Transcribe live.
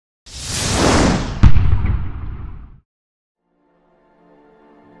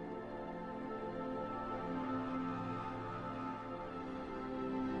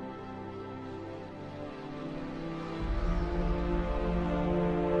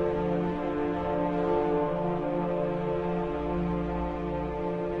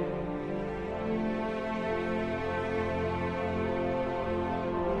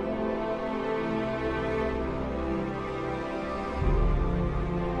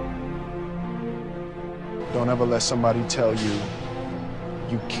Don't ever let somebody tell you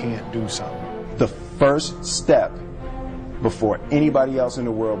you can't do something. The first step before anybody else in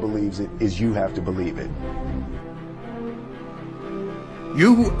the world believes it is you have to believe it.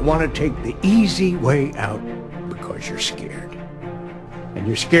 You want to take the easy way out because you're scared. And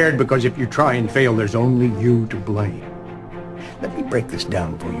you're scared because if you try and fail, there's only you to blame. Let me break this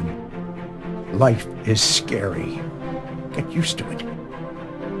down for you. Life is scary. Get used to it.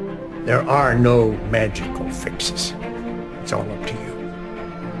 There are no magical fixes. It's all up to you.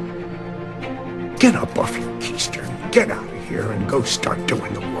 Get up off your keister, get out of here, and go start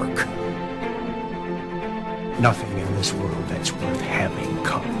doing the work. Nothing in this world that's worth having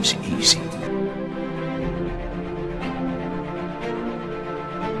comes easy.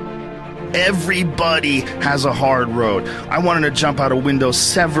 Everybody has a hard road. I wanted to jump out a window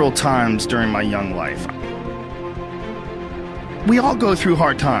several times during my young life. We all go through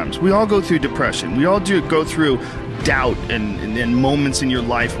hard times. We all go through depression. We all go through doubt and moments in your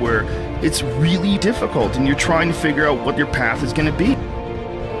life where it's really difficult and you're trying to figure out what your path is going to be.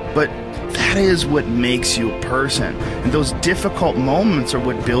 But that is what makes you a person. And those difficult moments are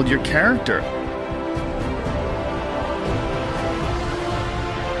what build your character.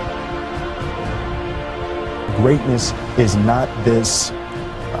 Greatness is not this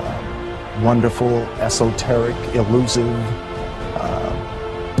wonderful, esoteric, elusive,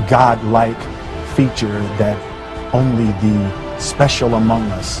 God-like feature that only the special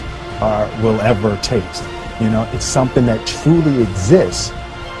among us will ever taste. You know, it's something that truly exists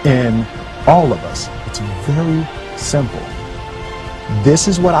in all of us. It's very simple. This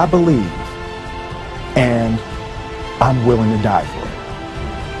is what I believe, and I'm willing to die for it.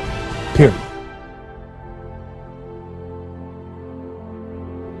 Period.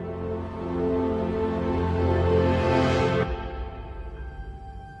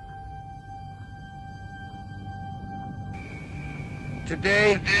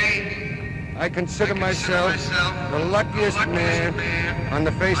 Today, I consider myself the luckiest man on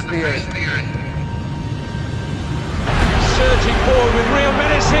the face of the earth. Surging forward with real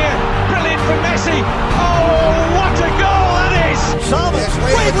menace here. Brilliant from Messi. Oh, what a goal that is! Salvas,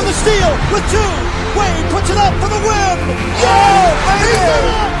 Wade with the steal, with two. Wade puts it up for the win. Yeah, he did it!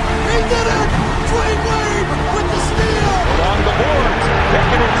 He did it! Dwayne Wade with the steal. Along the boards,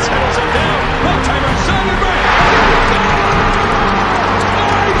 picking it, settles it down. One timer, Soderbergh.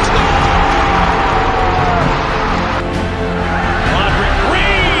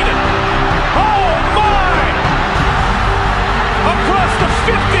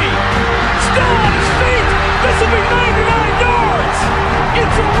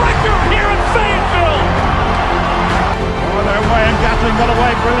 Got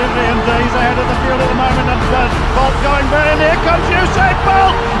away brilliantly and he's ahead of the field at the moment and Bolt going there and here comes Usain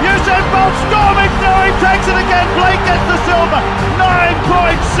Bolt! Usain Bolt storming through, he takes it again, Blake gets the silver,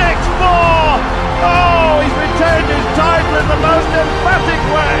 9.64! Oh, he's retained his title in the most emphatic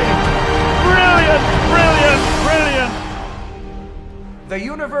way! Brilliant, brilliant, brilliant! The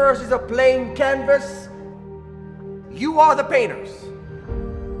universe is a plain canvas, you are the painters.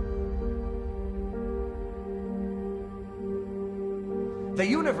 The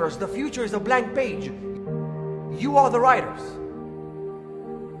universe, the future is a blank page. You are the writers.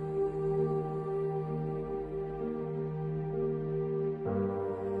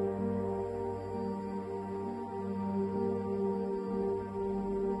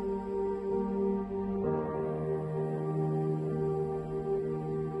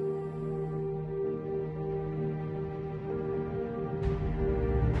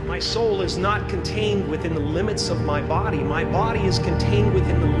 My soul is not contained within the limits of my body. My body is contained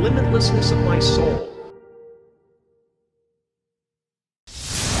within the limitlessness of my soul.